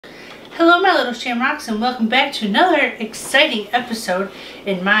Hello my little shamrocks and welcome back to another exciting episode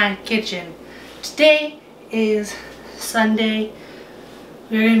in my kitchen. Today is Sunday.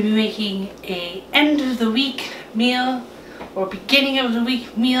 We're going to be making a end of the week meal or beginning of the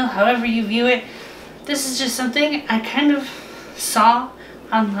week meal, however you view it. This is just something I kind of saw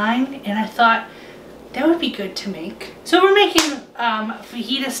online and I thought that would be good to make. So we're making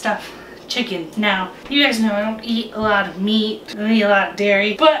fajita stuffed chicken. Now, you guys know I don't eat a lot of meat, I don't eat a lot of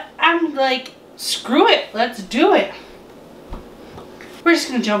dairy, but I'm like, screw it, let's do it. We're just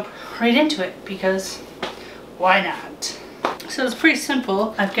gonna jump right into it because why not? So it's pretty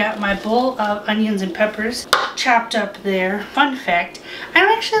simple. I've got my bowl of onions and peppers chopped up there. Fun fact, I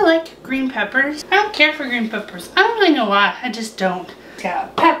don't actually like green peppers. I don't care for green peppers. I don't really know why, I just don't.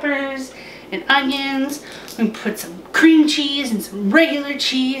 Got peppers and onions. We put some cream cheese and some regular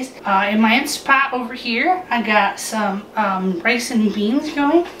cheese. In my Instant Pot over here, I got some rice and beans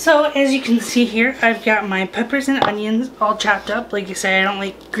going. So as you can see here, I've got my peppers and onions all chopped up. Like I said, I don't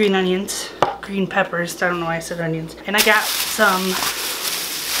like green onions, green peppers. I don't know why I said onions. And I got some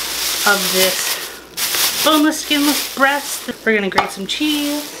of this boneless, skinless breast. We're gonna grate some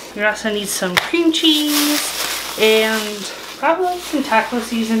cheese. We also need some cream cheese and probably some taco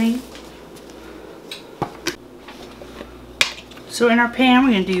seasoning. So in our pan,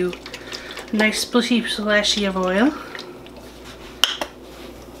 we're going to do a nice splashy of oil.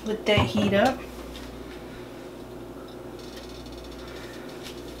 Let that heat up.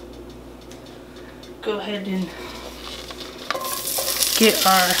 Go ahead and get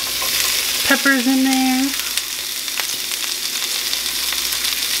our peppers in there.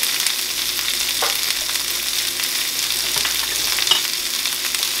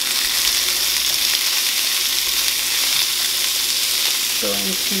 Going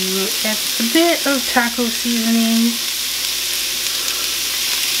to add a bit of taco seasoning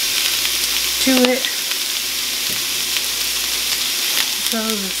to it. So a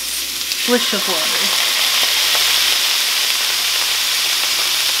splish of water.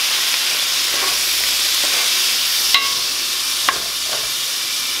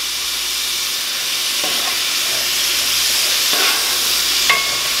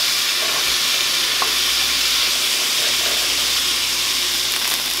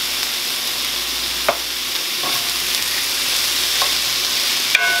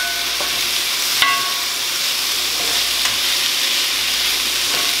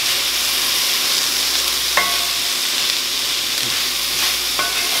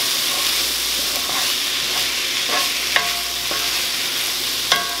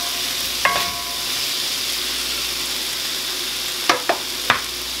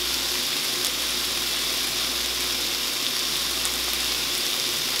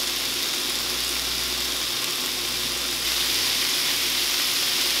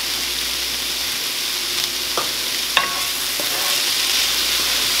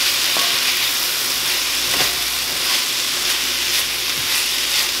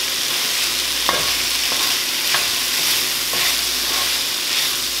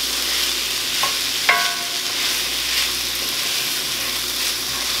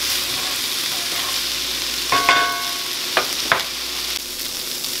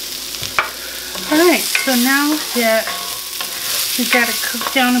 Alright, so now that we've got it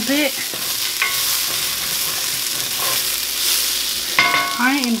cooked down a bit,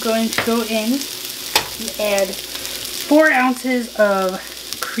 I am going to go in and add 4 ounces of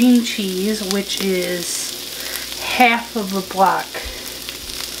cream cheese, which is half of a block.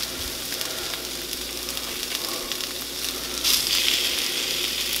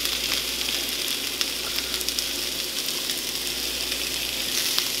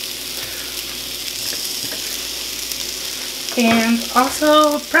 And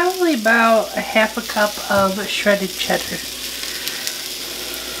also probably about a half a cup of shredded cheddar.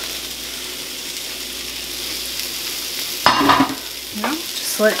 Now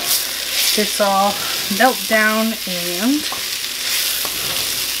just let this all melt down and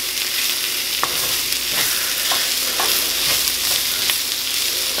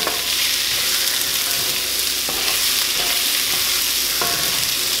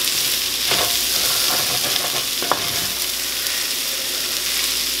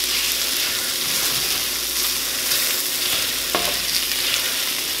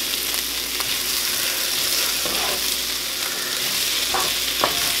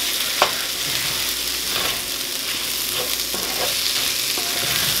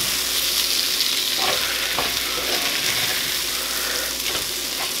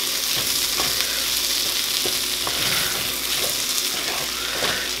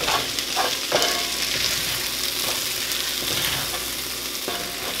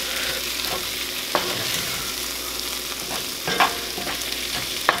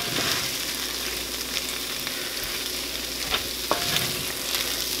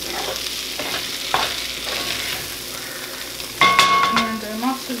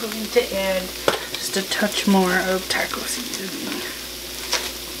I'm going to add just a touch more of taco seasoning.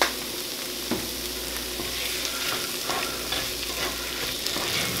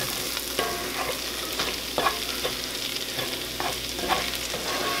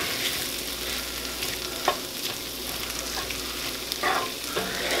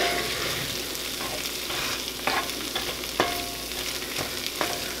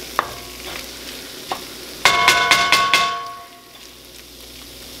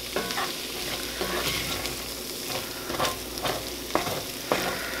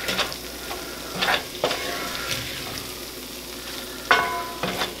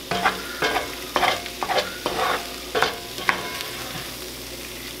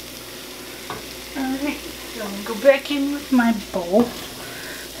 Alright, so I'm going to go back in with my bowl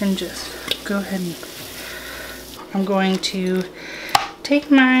and just go ahead and I'm going to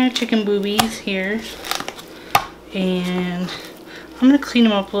take my chicken boobies here and I'm going to clean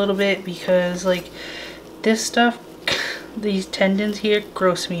them up a little bit because like this stuff, these tendons here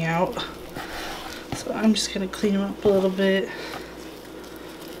gross me out. So I'm just going to clean them up a little bit.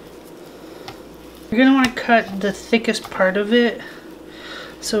 You're going to want to cut the thickest part of it.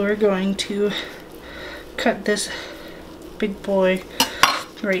 So we're going to cut this big boy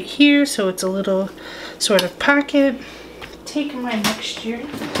right here so it's a little sort of pocket. Take my mixture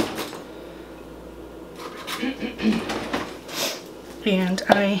and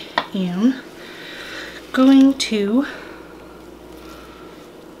I am going to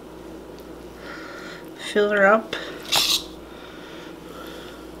fill her up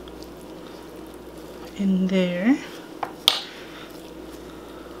in there.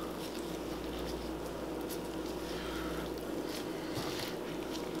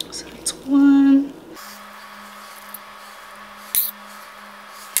 So that's one.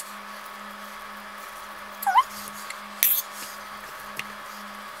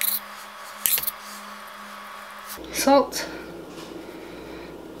 Salt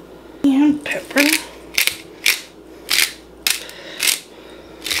and pepper.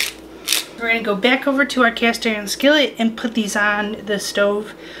 We're going to go back over to our cast iron skillet and put these on the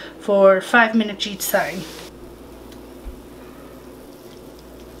stove for 5 minutes each side.